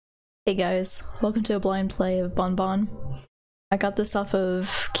Hey guys, welcome to a blind play of Bonbon. I got this off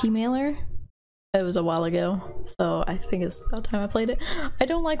of Keymailer. It was a while ago, so I think it's about time I played it. I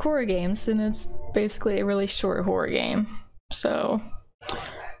don't like horror games, and it's basically a really short horror game, so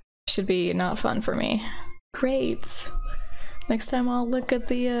should be not fun for me. Great. Next time I'll look at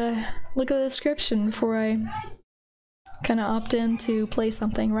the description before I kind of opt in to play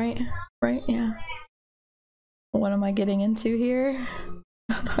something, right? Right? Yeah. What am I getting into here?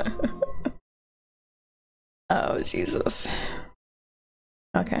 Oh, Jesus.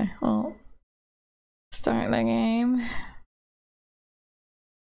 Okay, well, start the game.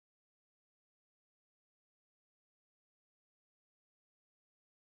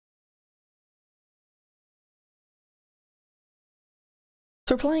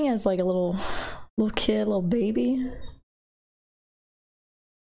 So we're playing as like a little kid, little baby.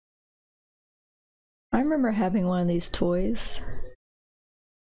 I remember having one of these toys.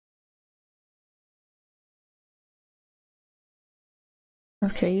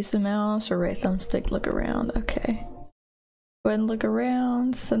 Okay, use the mouse or right thumbstick, look around. Okay. Go ahead and look around.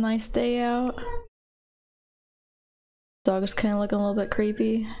 It's a nice day out. Dog is kind of looking a little bit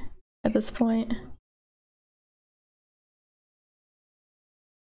creepy at this point.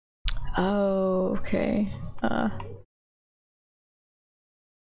 Oh, okay.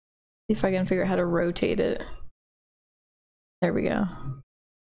 See if I can figure out how to rotate it. There we go.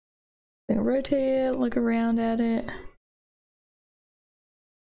 Rotate it, look around at it.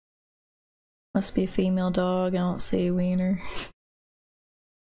 Must be a female dog, I don't see a wiener.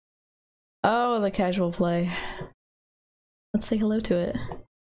 Oh, the casual play. Let's say hello to it.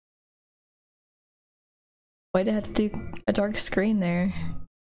 Why'd I have to do a dark screen there?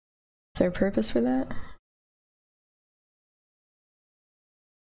 Is there a purpose for that?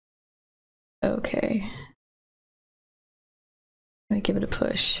 Okay. I'm gonna give it a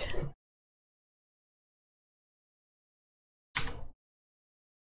push.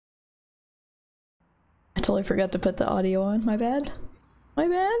 I totally forgot to put the audio on. My bad. My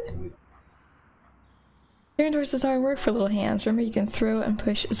bad. Steering towards is hard work for little hands. Remember, you can throw and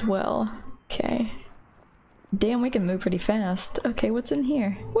push as well. Okay. Damn, we can move pretty fast. Okay, what's in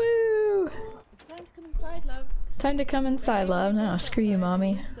here? Woo! It's time to come inside, love. It's time to come inside, love. No, screw you,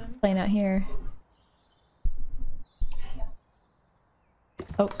 mommy. Playing out here.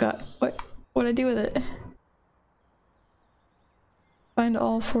 Oh god, what'd I do with it? Find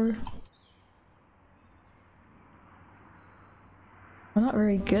all for... I'm not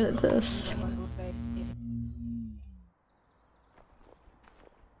very good at this.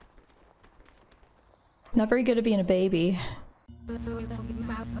 Not very good at being a baby.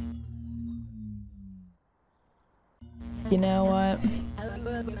 You know what?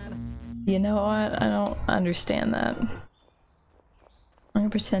 You know what? I don't understand that. I'm gonna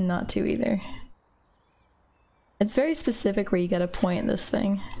pretend not to either. It's very specific where you gotta point this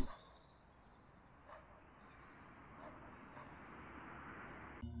thing.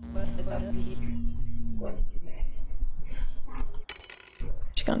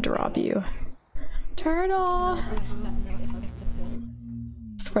 Just gonna drop you. Turtle!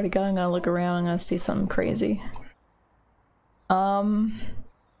 Swear to God, I'm gonna look around, I'm gonna see something crazy. I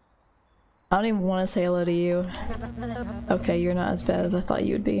don't even want to say hello to you. Okay, you're not as bad as I thought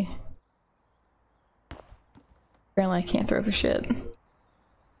you would be. Apparently I can't throw for shit.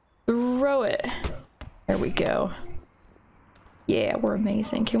 Throw it! There we go. Yeah, we're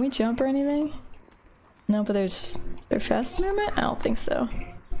amazing. Can we jump or anything? No, but is there fast movement? I don't think so.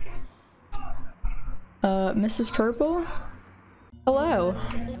 Mrs. Purple? Hello!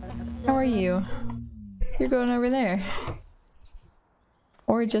 How are you? You're going over there.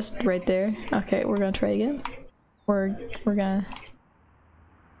 Or just right there. Okay, we're gonna try again. We're gonna...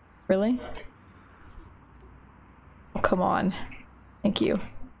 Really? Oh, come on. Thank you.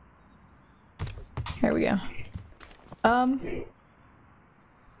 There we go.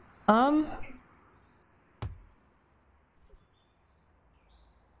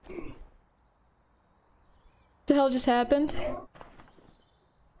 What the hell just happened?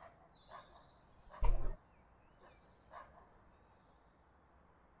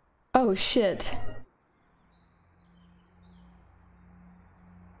 Oh shit.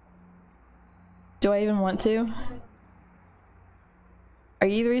 Do I even want to? Are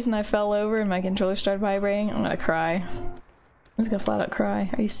you the reason I fell over and my controller started vibrating? I'm gonna cry. I'm just gonna flat out cry.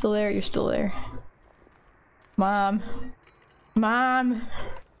 Are you still there? You're still there. Mom. Mom!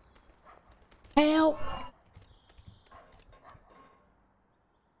 Help!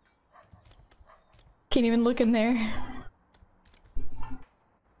 Can't even look in there.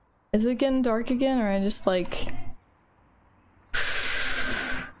 Is it getting dark again, or I just like...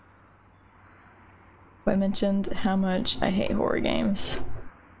 I mentioned how much I hate horror games.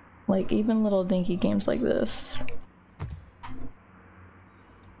 Like, even little dinky games like this.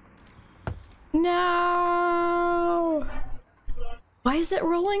 No! Why is it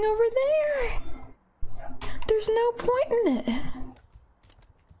rolling over there? There's no point in it.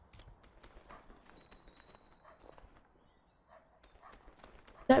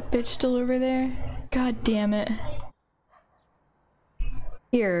 That bitch still over there? God damn it.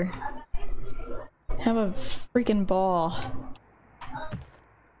 Here. Have a freaking ball.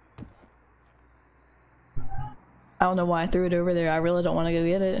 I don't know why I threw it over there. I really don't want to go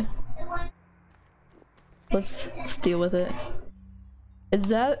get it. Let's deal with it. Is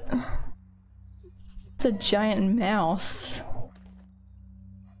that... It's a giant mouse.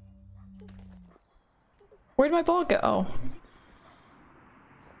 Where'd my ball go?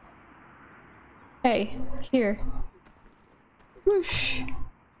 Hey, here. Whoosh.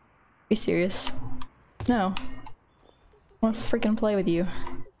 Be serious. No. I wanna freaking play with you.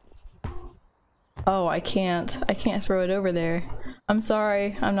 Oh, I can't. I can't throw it over there. I'm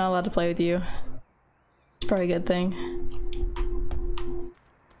sorry. I'm not allowed to play with you. It's probably a good thing.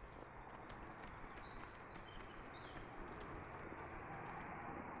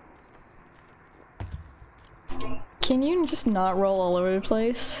 Can you just not roll all over the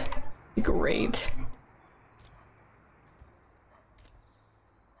place? Great.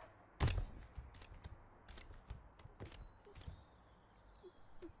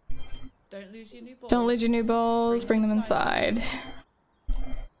 Don't lose your new balls. Don't lose your new balls, bring them inside.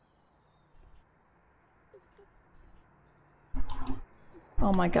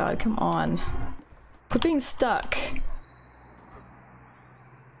 Oh my god, come on. Quit being stuck.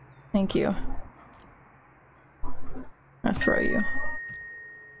 Thank you. I'll throw you.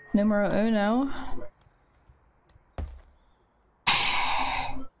 Numero uno.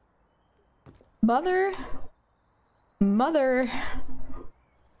 Mother? Mother?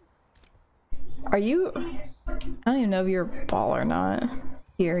 Are you... I don't even know if you're a ball or not.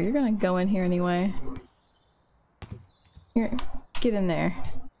 Here, you're gonna go in here anyway. Here, get in there.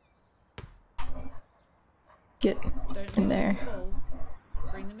 Get in there.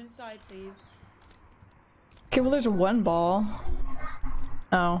 Bring them inside, please. Okay, well there's one ball.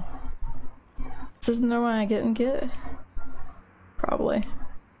 Oh. This isn't the one I get? Probably.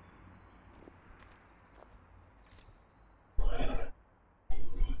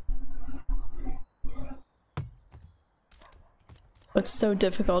 It's so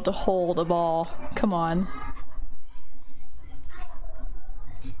difficult to hold a ball. Come on.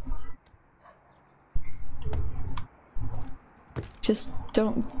 Just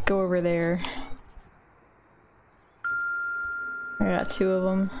don't go over there. I got two of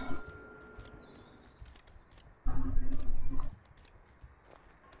them.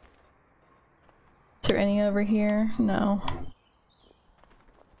 Is there any over here? No.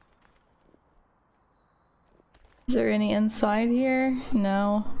 Is there any inside here?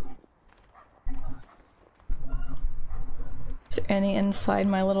 No. Is there any inside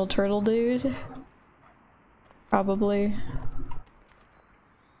my little turtle dude? Probably.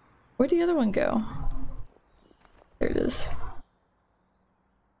 Where'd the other one go? There it is.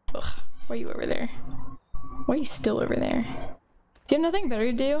 Ugh, why are you over there? Why are you still over there? Do you have nothing better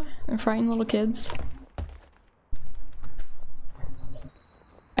to do than frighten little kids?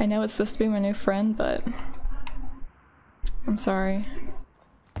 I know it's supposed to be my new friend, but I'm sorry.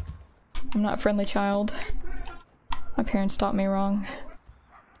 I'm not a friendly child. My parents taught me wrong.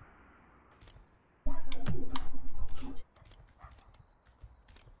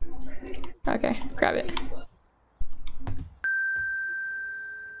 Okay, grab it.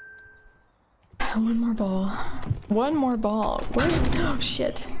 One more ball. One more ball. Where? Oh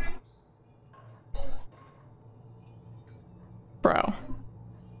shit. Bro.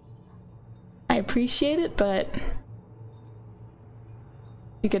 I appreciate it, but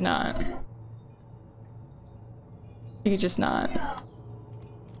you could not. You could just not.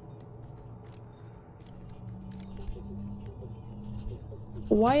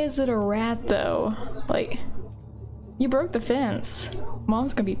 Why is it a rat though? Like, you broke the fence.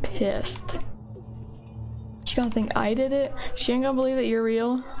 Mom's gonna be pissed. She gonna think I did it? She ain't gonna believe that you're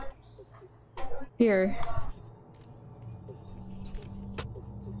real? Here.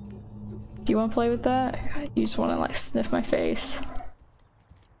 Do you wanna play with that? You just wanna like sniff my face.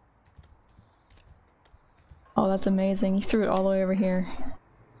 Oh, that's amazing. You threw it all the way over here.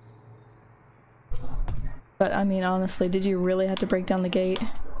 But I mean, honestly, did you really have to break down the gate?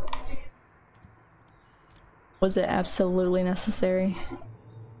 Was it absolutely necessary?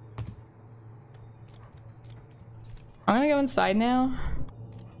 I'm gonna go inside now.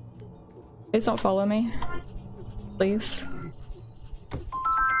 Please don't follow me. Please.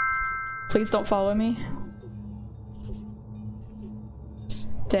 Please don't follow me.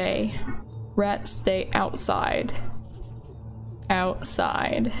 Stay. Rat, stay outside.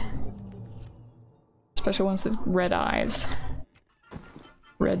 Outside. Especially ones with red eyes.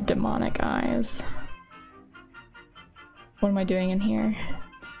 Red demonic eyes. What am I doing in here?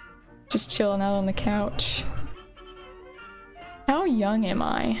 Just chilling out on the couch. How young am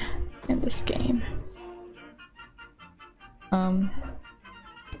I in this game?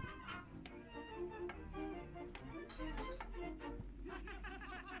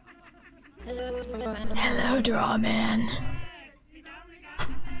 Hello, Drawman.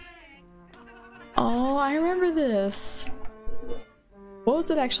 Oh, I remember this. What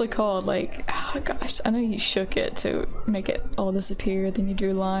was it actually called? Like, oh gosh, I know you shook it to make it all disappear, then you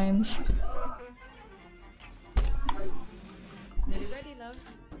drew lines. It's nearly ready, love.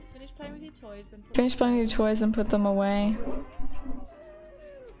 Finish playing with your toys, then put Finish playing with your toys and put them away.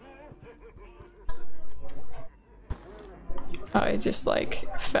 Oh, it just like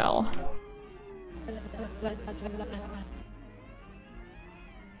fell.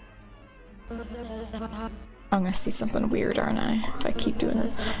 I'm gonna see something weird, aren't I? If I keep doing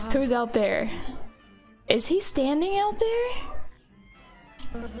it. Who's out there? Is he standing out there?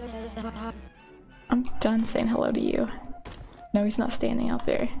 I'm done saying hello to you. No, he's not standing out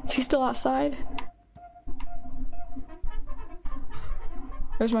there. Is he still outside?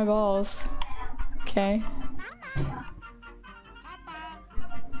 Where's my balls? Okay.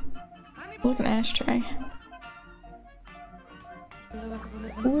 Look, an ashtray.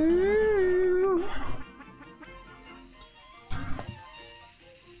 Woo!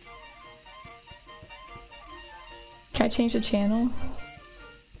 Can I change the channel?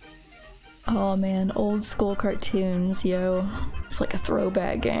 Oh man, old school cartoons, yo. It's like a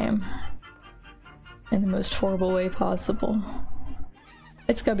throwback game. In the most horrible way possible.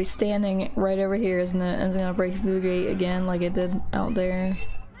 It's gonna be standing right over here, isn't it? And it's gonna break through the gate again like it did out there.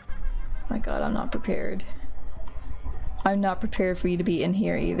 My god, I'm not prepared. I'm not prepared for you to be in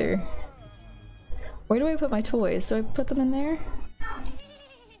here either. Where do I put my toys? Do I put them in there?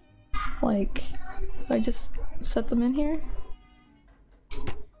 Like, do I just set them in here?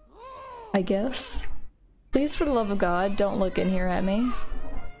 I guess. Please, for the love of God, don't look in here at me.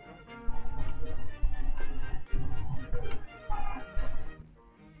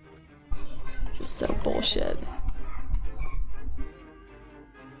 This is so bullshit.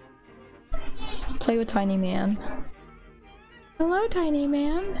 Play with Tiny Man. Hello, Tiny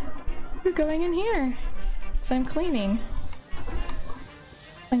Man. You're going in here. 'Cause I'm cleaning.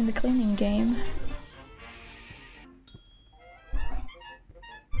 Playing the cleaning game.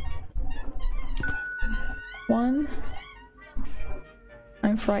 One.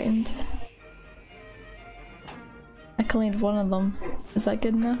 I'm frightened. I cleaned one of them. Is that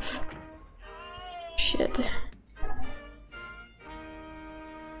good enough? Shit.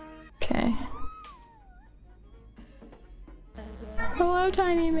 Okay. Hello,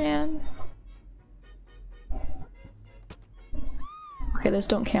 Tiny Man. Okay, those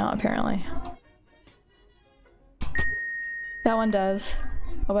don't count apparently. That one does.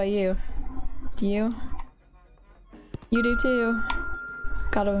 How about you? Do you? You do too.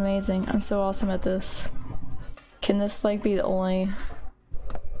 God, I'm amazing. I'm so awesome at this. Can this like be the only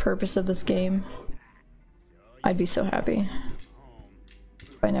purpose of this game? I'd be so happy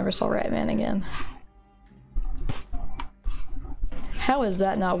if I never saw Ratman again. How is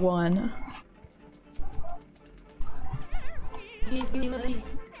that not one?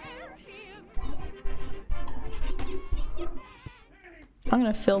 I'm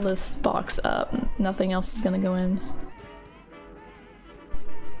gonna fill this box up. Nothing else is gonna go in.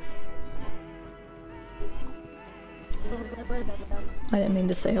 I didn't mean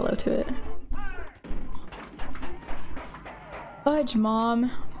to say hello to it. Fudge, Mom.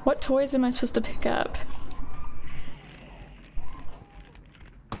 What toys am I supposed to pick up?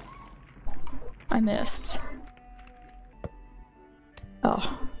 I missed.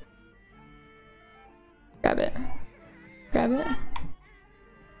 Oh. Grab it. Grab it.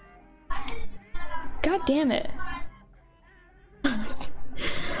 God damn it.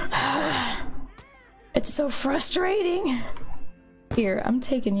 It's so frustrating. Here, I'm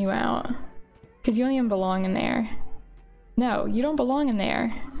taking you out. Because you don't even belong in there. No, you don't belong in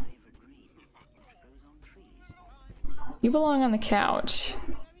there. You belong on the couch.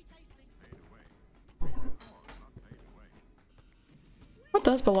 What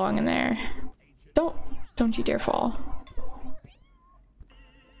does belong in there? Don't you dare fall.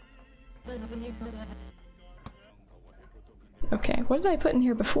 Okay, what did I put in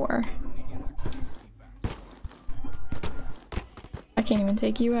here before? Can't even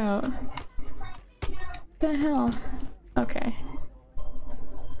take you out. The hell? Okay.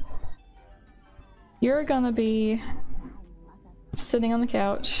 You're gonna be sitting on the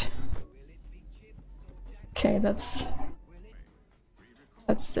couch. Okay, that's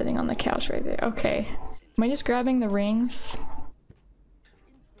sitting on the couch right there. Okay. Am I just grabbing the rings?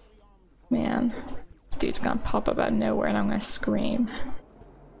 Man, this dude's gonna pop up out of nowhere and I'm gonna scream.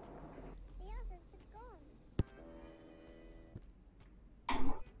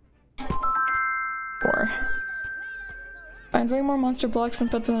 Four. Find 3 more monster blocks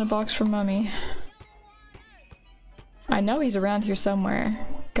and put them in a box for Mummy. I know he's around here somewhere.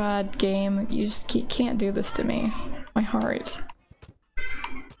 God, game, you just can't do this to me. My heart.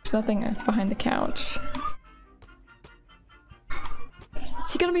 There's nothing behind the couch.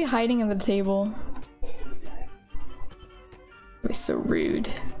 Is he gonna be hiding under the table? That'd be so rude.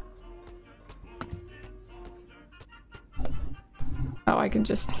 Oh, I can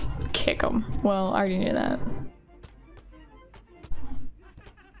just kick him. Well, I already knew that.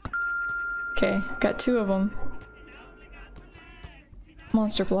 Okay, got 2 of them.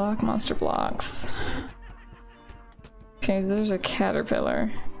 Monster block, monster blocks. Okay, there's a caterpillar.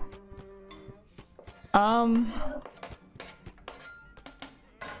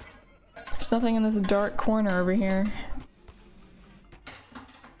 There's nothing in this dark corner over here.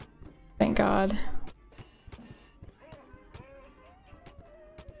 Thank God.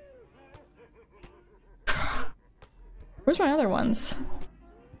 Where's my other ones?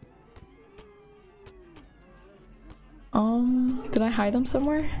 Did I hide them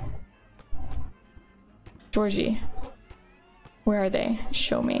somewhere? Georgie. Where are they?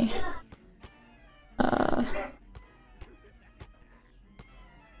 Show me.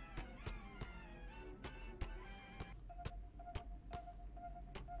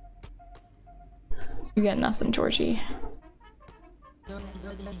 You got nothing, Georgie.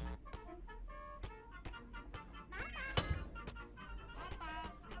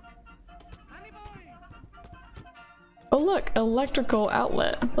 Oh look, electrical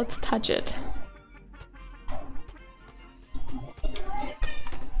outlet. Let's touch it.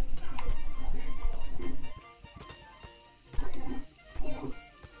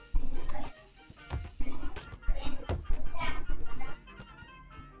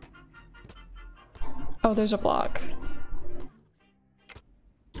 Oh, there's a block.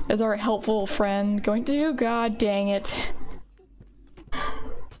 Is our helpful friend going to do? God dang it.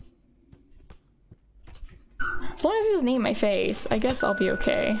 As long as he doesn't eat my face, I guess I'll be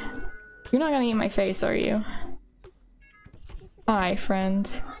okay. You're not gonna eat my face, are you? Hi, friend.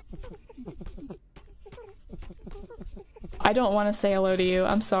 I don't want to say hello to you.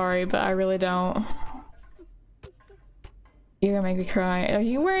 I'm sorry, but I really don't. You're gonna make me cry. Are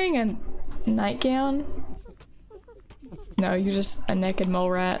you wearing a nightgown? No, you're just a naked mole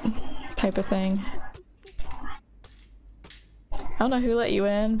rat type of thing. I don't know who let you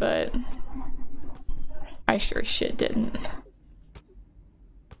in, but I sure as shit didn't.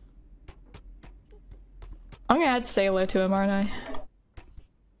 I'm gonna have to say hello to him, aren't I?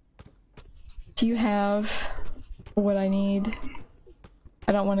 Do you have what I need?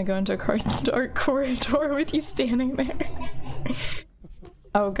 I don't want to go into a dark corridor with you standing there.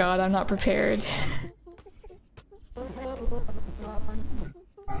 Oh god, I'm not prepared.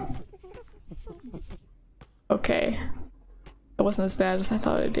 Okay. It wasn't as bad as I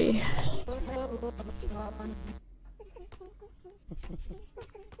thought it'd be.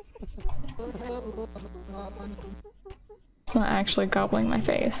 It's not actually gobbling my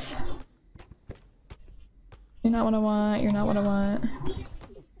face. You're not what I want, you're not what I want.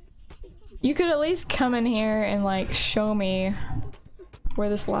 You could at least come in here and like show me where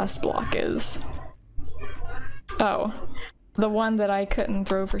this last block is. Oh, the one that I couldn't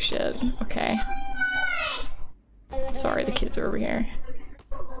throw for shit. Okay. Sorry, the kids are over here.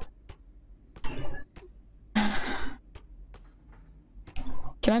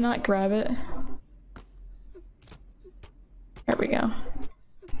 Can I not grab it? There we go.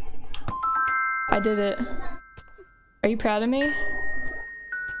 I did it. Are you proud of me?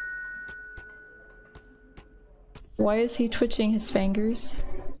 Why is he twitching his fingers?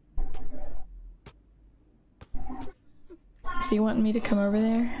 Does he want me to come over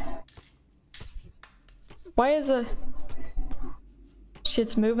there? Why is a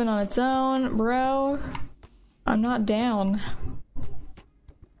shit's moving on its own, bro? I'm not down.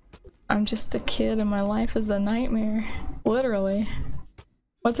 I'm just a kid and my life is a nightmare. Literally.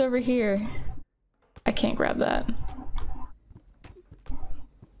 What's over here? I can't grab that.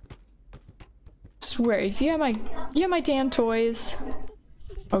 Swear, if you have my damn toys.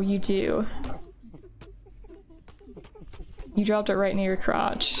 Oh, you do. You dropped it right near your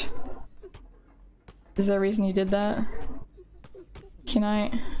crotch. Is there a reason you did that? Can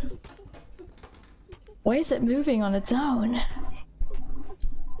I... Why is it moving on its own?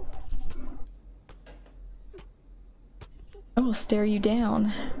 I will stare you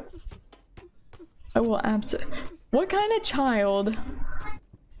down. I will What kind of child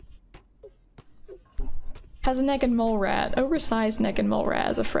has a neck and mole rat? Oversized neck and mole rat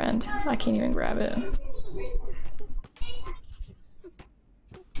as a friend. I can't even grab it.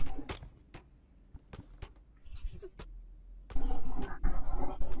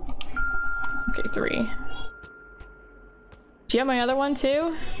 Okay, 3. Do you have my other one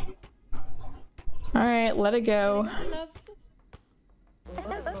too? Alright, let it go.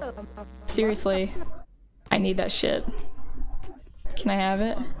 Seriously, I need that shit. Can I have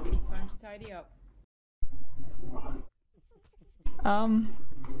it? Time to tidy up.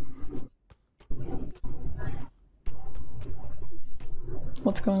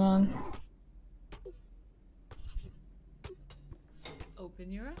 What's going on?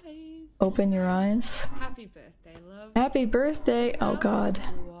 Open your eyes. Open your eyes. Happy birthday, love. Happy birthday! Oh god.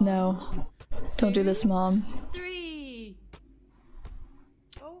 No. Don't do this, Mom. 3.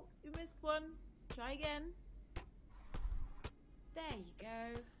 Oh, you missed one. Try again. There you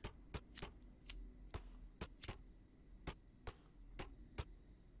go.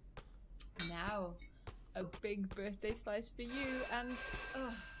 Now, a big birthday slice for you and...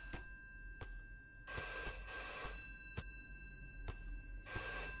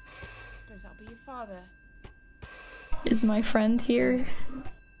 Suppose that'll be your father. Is my friend here?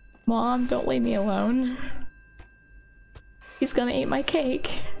 Mom, don't leave me alone. He's gonna eat my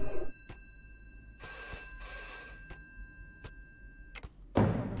cake.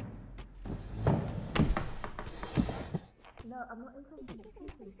 No, I'm not interested.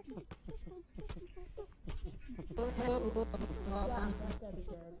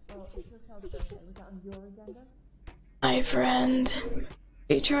 My friend,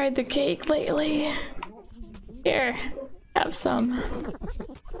 you tried the cake lately? Here, have some.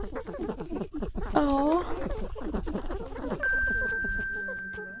 Oh.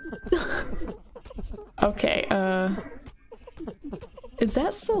 Okay, is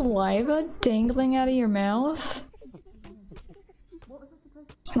that saliva dangling out of your mouth?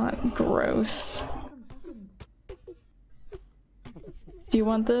 It's not gross. Do you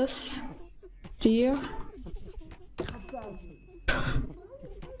want this? Do you?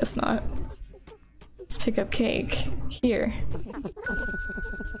 It's not. Let's pick up cake. Here.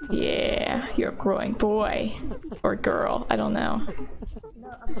 Yeah, you're a growing boy. Or girl, I don't know.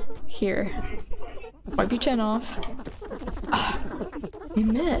 Here. Wipe your chin off. You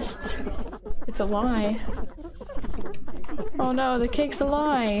missed. It's a lie. Oh no, the cake's a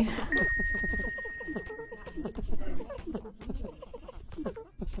lie.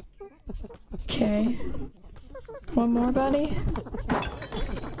 Okay. One more, buddy?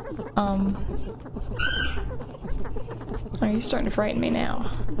 Oh, you're starting to frighten me now.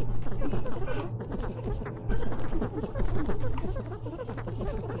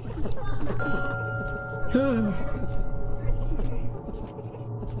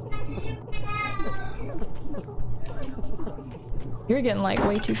 You're getting like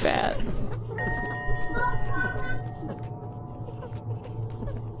way too fat.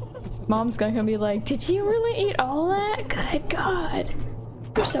 Mom's gonna be like, did you really eat all that? Good God.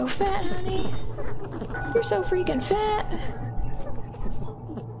 You're so fat, honey. You're so freaking fat.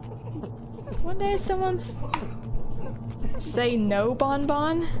 One day someone's... Say no,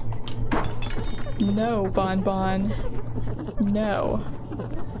 Bonbon? No, Bonbon. No.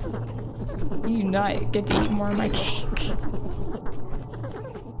 You not get to eat more of my cake.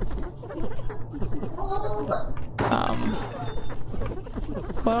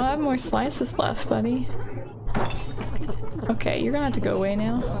 Well, I have more slices left, buddy. Okay, you're gonna have to go away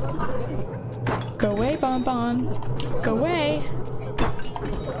now. Go away, Bonbon. Go away!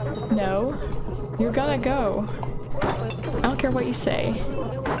 No. You're gonna go. I don't care what you say.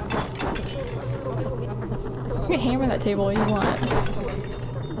 You can hammer that table all you want.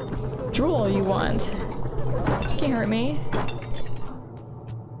 Drool all you want. Can't hurt me.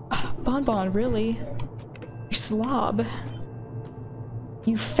 Bonbon, really? You slob.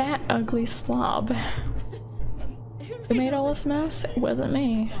 You fat, ugly slob. Who made all this mess? It wasn't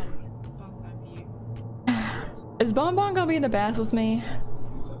me. Is Bonbon gonna be in the bath with me?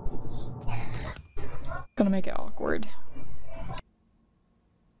 Gonna make it awkward.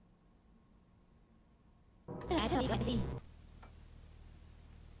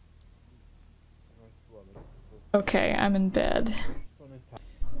 Okay, I'm in bed.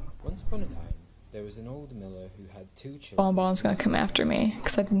 Once upon a time, There was an old miller who had 2 children. Bonbon's gonna come after me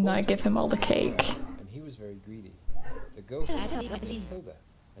because I did not give him all the cake. And he was very greedy. The girl was Hilda,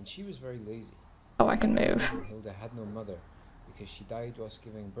 and she was very lazy. Oh, I can move. Hilda had no mother because she died whilst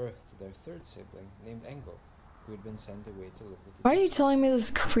giving birth to their 3rd sibling named Engel, who had been sent away to live with the Why are you telling me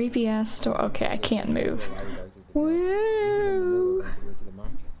this creepy ass story? Okay, I can't move. Woo!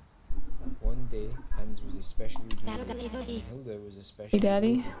 One day, Hans was especially greedy, and Hilda was especially Hey,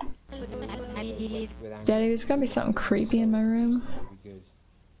 Daddy? Daddy, there's gotta be something creepy in my room.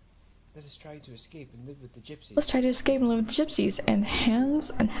 Let us try to escape and live with the gypsies. Let's try to escape and live with the gypsies. And Hans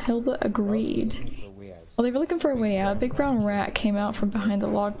and Hilda agreed. Well, they were looking for a way out. A big brown rat came out from behind the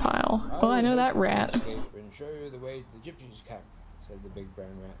log pile. Well, I know that rat. And show you the way to the gypsies' camp, said the big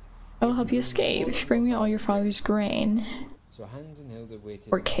brown rat. I will help you escape if you bring me all your father's grain. So Hans and Hilda waited.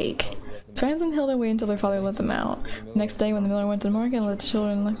 Or cake. So Hans and Hilda waited until their father let them out. The next day, when the miller went to the market and let the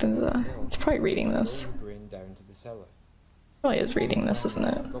children looked into the... It's probably reading this. Down to the cellar. Probably is reading this, isn't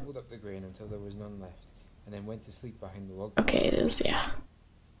it? Gobbled up the grain until there was none left, and then went to sleep behind the log. Okay, it is, yeah.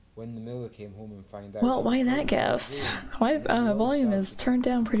 When the miller came home and found out... Well, why that guess? My volume is turned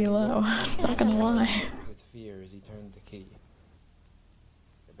down pretty low. Not gonna lie. With fear as he turned the key.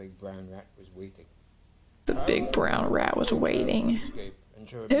 The big brown rat was waiting. The big brown rat was waiting.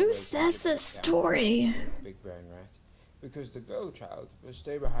 Who says this story? Big brown rat. Because the girl child will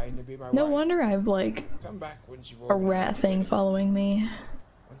stay behind and be my wife. No wonder I've like Come back once you've a rat thing following me.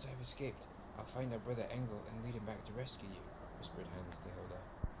 Once I've escaped, I'll find our brother Engel and lead him back to rescue you, whispered Hans to Hilda.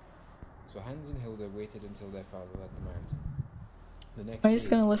 So Hans and Hilda waited until their father let them out. The next I'm just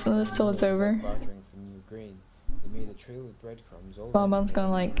gonna listen to this till it's over. Bartering for new grain, they made a trail of breadcrumbs all Bonbon's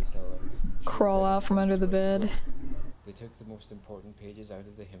gonna like crawl out from under the bed. They took the most important pages out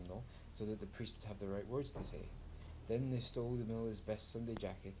of the hymnal so that the priest would have the right words to say. Then they stole the miller's best Sunday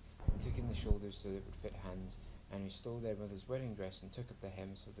jacket and took in the shoulders so that it would fit Hans, and he stole their mother's wedding dress and took up the hem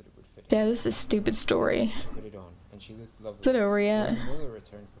so that it would fit Yeah, this is a stupid story. She put it on, and she looked lovely. Is it over yet? When the miller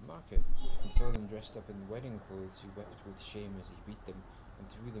returned from market and saw them dressed up in wedding clothes, he wept with shame as he beat them and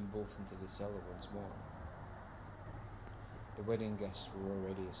threw them both into the cellar once more. The wedding guests were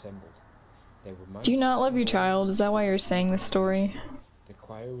already assembled. There were mice. Do you not love your child? Is that why you're saying this story? The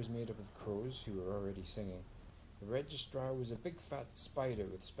choir was made up of crows who were already singing. The registrar was a big fat spider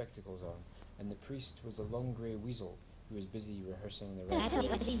with spectacles on, and the priest was a long grey weasel who was busy rehearsing the right words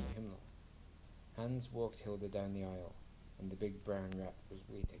from the hymnal. Hans walked Hilda down the aisle, and the big brown rat was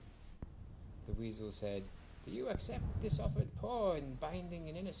waiting. The weasel said, "Do you accept this offered paw in binding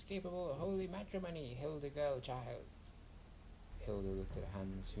and inescapable holy matrimony, Hilda girl child?" Hilda looked at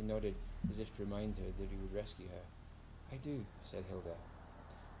Hans, who nodded as if to remind her that he would rescue her. "I do," said Hilda.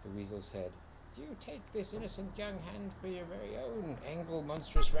 The weasel said, "Do you take this innocent young hand for your very own, Engel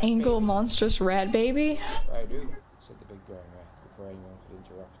monstrous rat Engel baby?" monstrous rat baby? "I do," said the big brown rat, before anyone could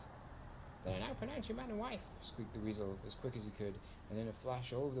interrupt. "Then I now pronounce you man and wife," squeaked the weasel as quick as he could, and in a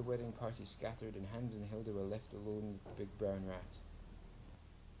flash all of the wedding party scattered and Hans and Hilda were left alone with the big brown rat.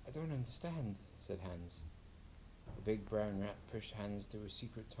 "I don't understand," said Hans. The big brown rat pushed Hans through a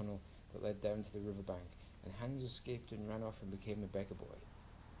secret tunnel that led down to the riverbank, and Hans escaped and ran off and became a beggar boy.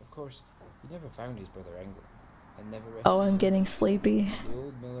 Of course, he never found his brother Engel, and never rescued Oh, I'm him. getting sleepy. The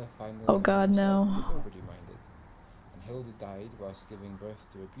old miller finally Oh left God, himself, no. but nobody minded. And Hilda died whilst giving birth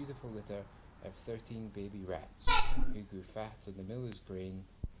to a beautiful litter of 13 baby rats, who grew fat on the miller's grain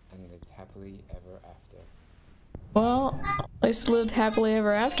and lived happily ever after. Well, at least lived happily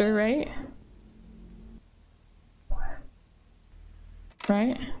ever after, right?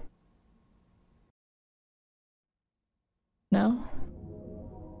 Right? No?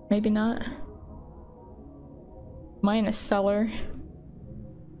 Maybe not. Am I in a cellar?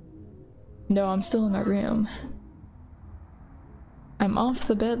 No, I'm still in my room. I'm off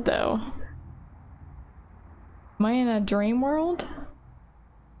the bed though. Am I in a dream world?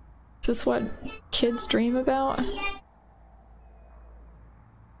 Is this what kids dream about?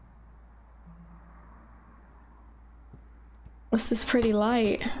 What's this pretty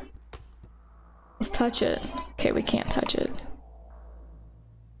light? Let's touch it. Okay, we can't touch it.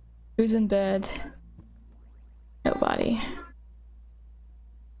 Who's in bed? Nobody.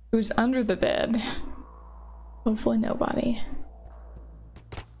 Who's under the bed? Hopefully nobody.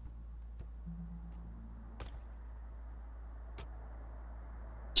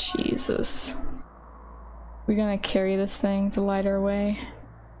 Jesus. We're gonna carry this thing to light our way.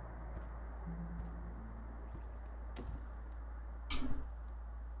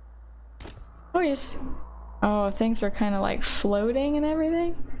 Oh, yes. Oh, things are kind of like floating and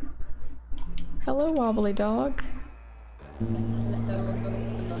everything. Hello, wobbly dog.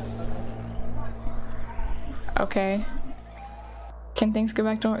 Okay. Can things go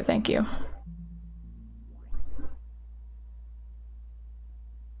back to normal? Thank you.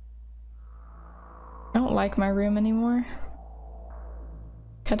 I don't like my room anymore.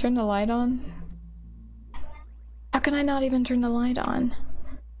 Can I turn the light on? How can I not even turn the light on?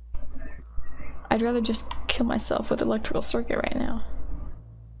 I'd rather just kill myself with electrical circuit right now.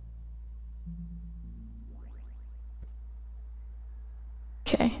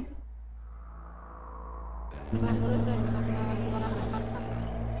 Okay.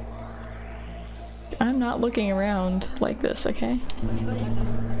 I'm not looking around like this, okay?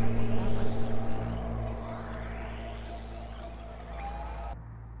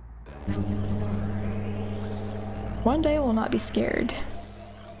 One day I will not be scared.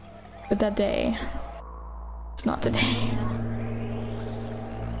 But that day, it's not today.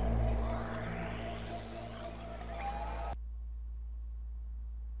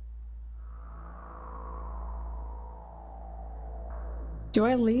 Do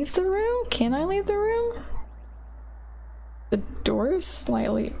I leave the room? Can I leave the room? The door is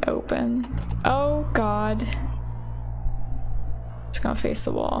slightly open. Oh god. Just gonna face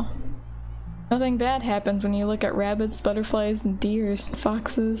the wall. Nothing bad happens when you look at rabbits, butterflies, and deers, and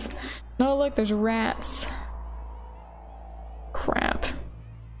foxes. No, look, there's rats. Crap.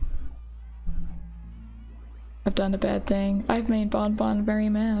 I've done a bad thing. I've made Bonbon very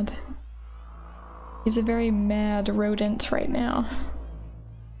mad. He's a very mad rodent right now.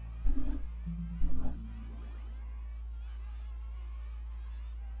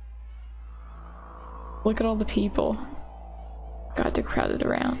 Look at all the people. God, they're crowded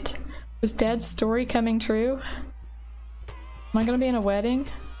around. Was Dad's story coming true? Am I gonna be in a wedding?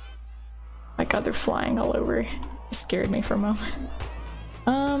 My god, they're flying all over. It scared me for a moment.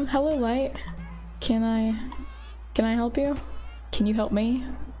 Hello, Light. Can I help you? Can you help me?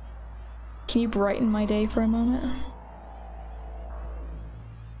 Can you brighten my day for a moment?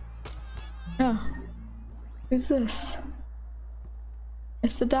 Oh. Who's this?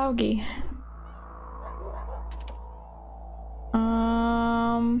 It's the doggy.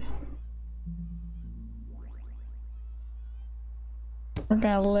 We're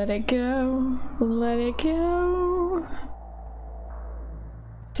gonna let it go. Let it go.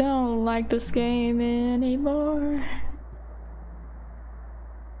 Don't like this game anymore.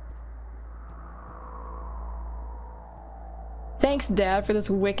 Thanks, Dad, for this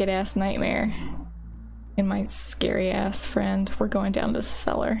wicked ass nightmare. And my scary ass friend. We're going down to the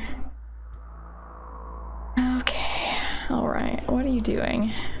cellar. Okay. Alright. What are you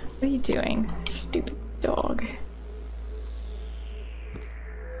doing? What are you doing, stupid dog?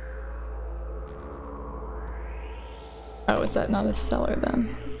 Oh, is that not a cellar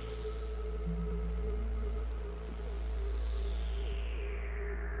then?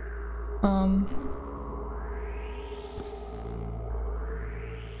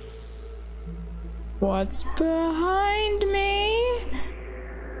 What's behind me?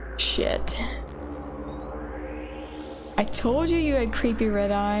 Shit. I told you you had creepy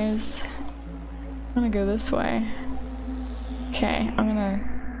red eyes. I'm gonna go this way. Okay, I'm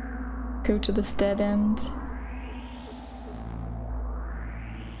gonna go to this dead end.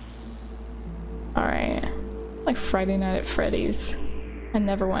 Alright. Like Friday Night at Freddy's. I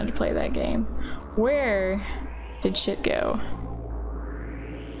never wanted to play that game. Where did shit go?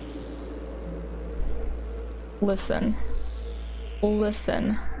 Listen.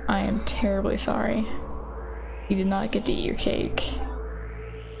 Listen. I am terribly sorry. You did not get to eat your cake.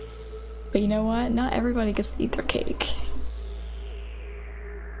 But you know what? Not everybody gets to eat their cake.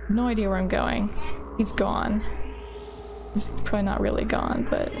 No idea where I'm going. He's gone. He's probably not really gone,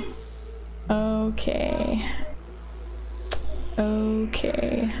 but... Okay.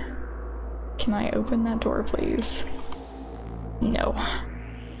 Okay. Can I open that door, please? No.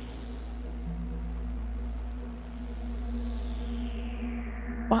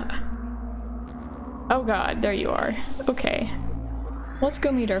 What? Oh god, there you are. Okay. Let's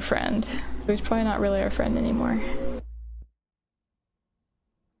go meet our friend. Who's probably not really our friend anymore.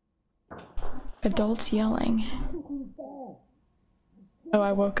 Adults yelling. Oh,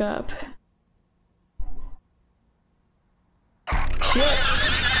 I woke up. Shit!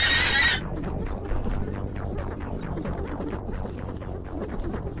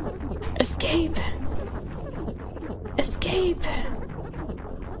 Escape! Escape!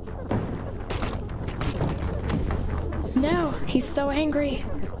 No! He's so angry!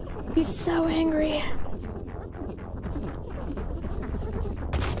 He's so angry!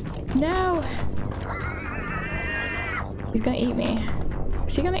 No! He's gonna eat me.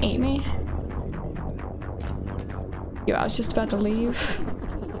 Is he gonna eat me? Yo, I was just about to leave.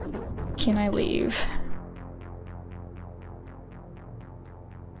 Can I leave?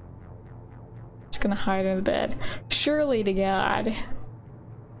 just gonna hide in the bed. Surely to God,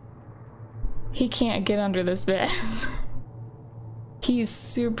 he can't get under this bed. He's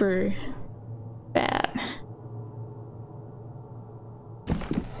super bad.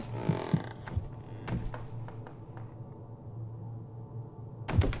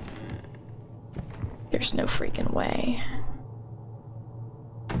 There's no freaking way.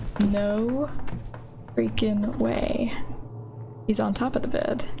 No freaking way. He's on top of the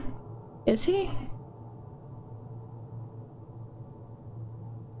bed. Is he?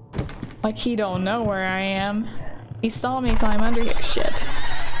 Like he don't know where I am. He saw me climb under here. Shit.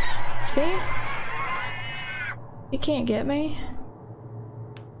 See? He can't get me.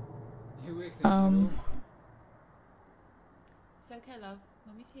 It's okay, love.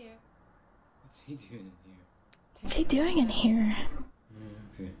 Mommy's here. What's he doing in here? What's he doing in here?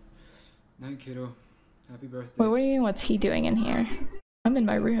 Okay. Night, kiddo. Happy birthday. Wait, what do you mean, what's he doing in here? I'm in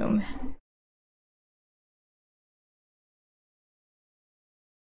my room.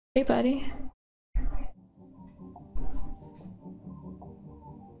 Hey, buddy.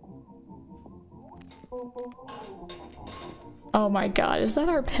 Oh my god, is that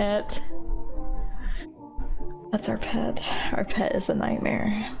our pet? That's our pet. Our pet is a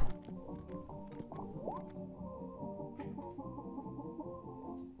nightmare.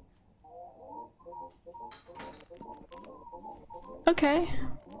 Okay.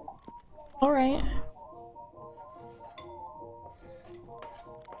 Alright.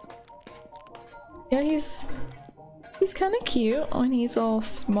 Yeah, he's kind of cute when he's all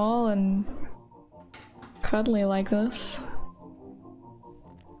small and cuddly like this.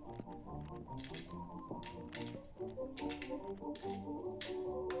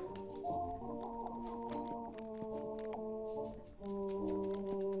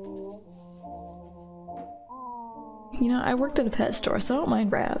 You know, I worked at a pet store, so I don't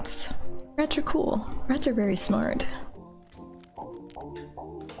mind rats. Rats are cool. Rats are very smart.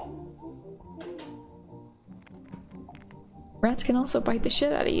 Rats can also bite the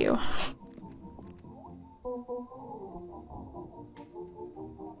shit out of you.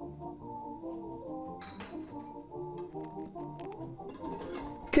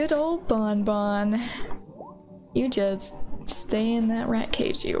 Good old Bonbon. You just stay in that rat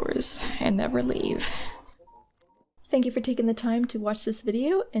cage of yours and never leave. Thank you for taking the time to watch this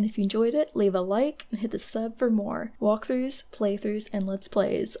video, and if you enjoyed it, leave a like and hit the sub for more walkthroughs, playthroughs, and let's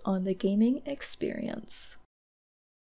plays on the gaming experience.